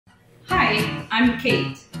Hi, I'm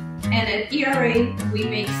Kate, and at ERA we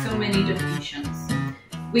make so many donations.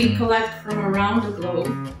 We collect from around the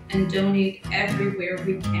globe and donate everywhere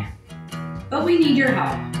we can. But we need your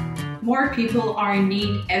help. More people are in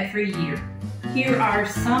need every year. Here are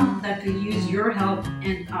some that could use your help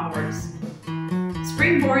and ours.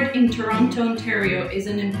 Springboard in Toronto, Ontario is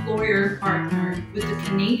an employer partner with the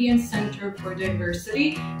Canadian Centre for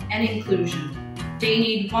Diversity and Inclusion. They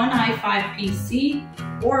need one i5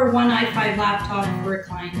 PC or one i5 laptop for a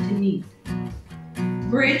client in need.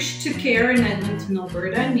 Bridge to Care in Edmonton,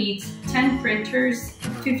 Alberta needs 10 printers,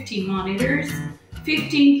 50 monitors,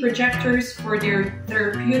 15 projectors for their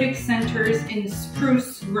therapeutic centers in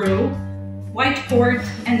Spruce Grove, Whiteport,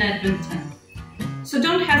 and Edmonton. So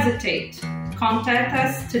don't hesitate. Contact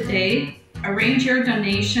us today, arrange your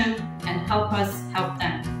donation, and help us help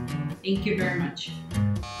them. Thank you very much.